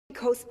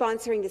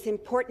co-sponsoring this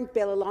important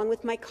bill along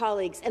with my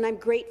colleagues, and I'm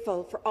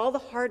grateful for all the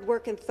hard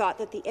work and thought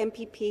that the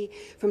MPP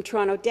from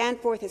Toronto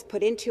Danforth has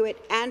put into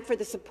it, and for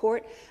the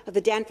support of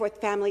the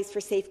Danforth Families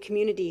for Safe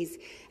Communities,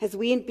 as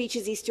we in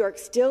Beaches East York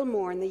still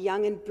mourn the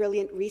young and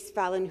brilliant Reese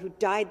Fallon, who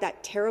died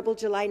that terrible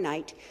July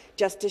night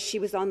just as she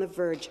was on the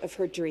verge of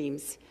her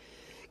dreams.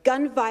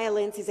 Gun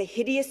violence is a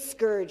hideous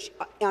scourge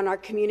on our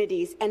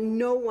communities, and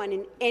no one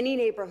in any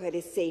neighbourhood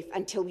is safe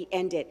until we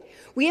end it.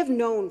 We have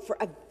known for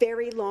a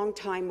very long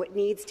time what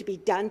needs to be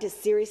done to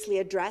seriously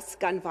address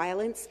gun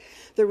violence.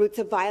 The Roots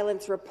of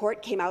Violence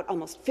report came out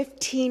almost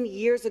 15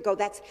 years ago.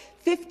 That's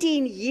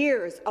 15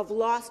 years of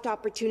lost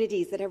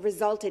opportunities that have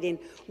resulted in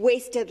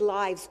wasted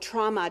lives,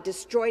 trauma,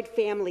 destroyed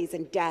families,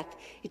 and death.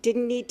 It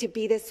didn't need to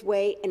be this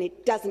way, and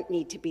it doesn't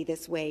need to be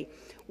this way.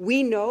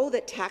 We know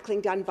that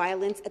tackling gun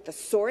violence at the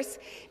source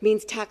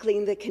means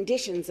tackling the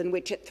conditions in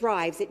which it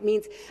thrives. It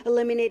means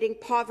eliminating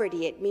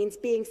poverty. It means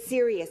being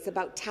serious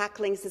about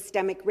tackling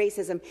systemic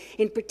racism,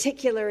 in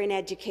particular in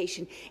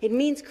education. It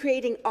means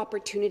creating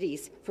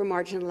opportunities for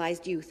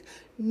marginalized youth.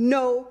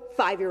 No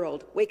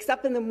 5-year-old wakes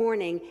up in the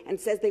morning and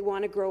says they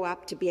want to grow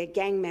up to be a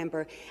gang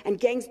member, and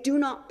gangs do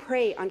not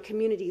prey on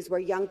communities where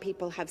young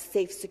people have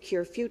safe,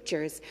 secure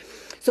futures.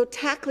 So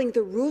tackling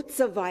the roots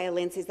of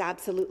violence is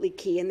absolutely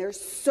key, and there's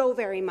so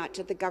very much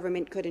that the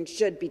government could and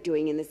should be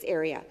doing in this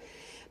area.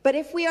 But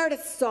if we are to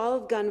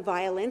solve gun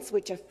violence,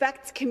 which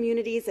affects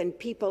communities and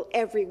people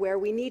everywhere,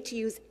 we need to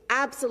use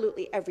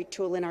absolutely every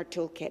tool in our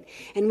toolkit,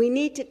 and we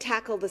need to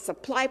tackle the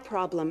supply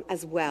problem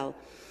as well.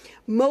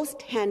 Most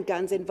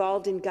handguns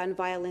involved in gun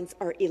violence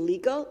are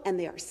illegal, and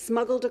they are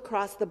smuggled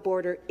across the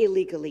border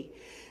illegally.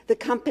 The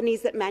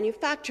companies that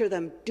manufacture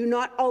them do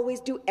not always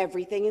do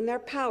everything in their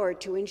power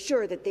to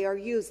ensure that they are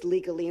used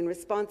legally and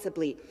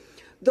responsibly.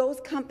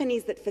 Those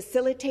companies that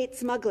facilitate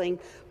smuggling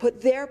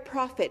put their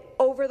profit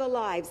over the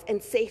lives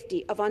and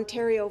safety of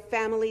Ontario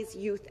families,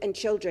 youth and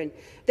children.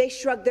 They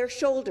shrug their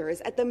shoulders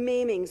at the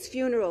maimings,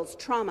 funerals,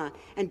 trauma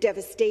and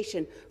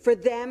devastation. For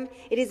them,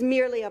 it is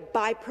merely a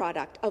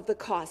byproduct of the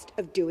cost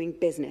of doing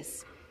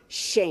business.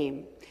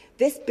 Shame.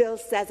 This bill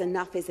says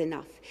enough is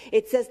enough.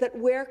 It says that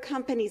where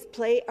companies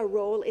play a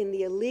role in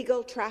the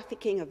illegal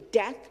trafficking of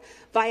death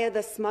via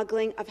the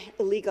smuggling of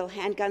illegal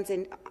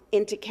handguns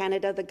into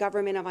Canada, the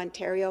Government of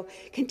Ontario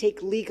can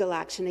take legal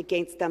action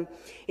against them.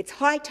 It's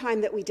high time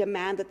that we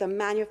demand that the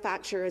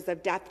manufacturers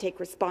of death take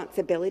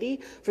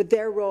responsibility for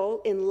their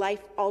role in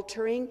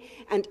life-altering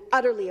and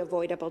utterly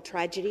avoidable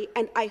tragedy,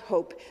 and I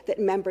hope that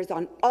members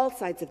on all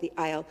sides of the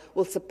aisle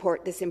will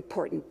support this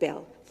important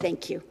bill.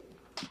 Thank you.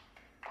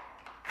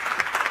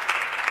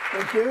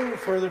 Thank you.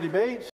 Further debate?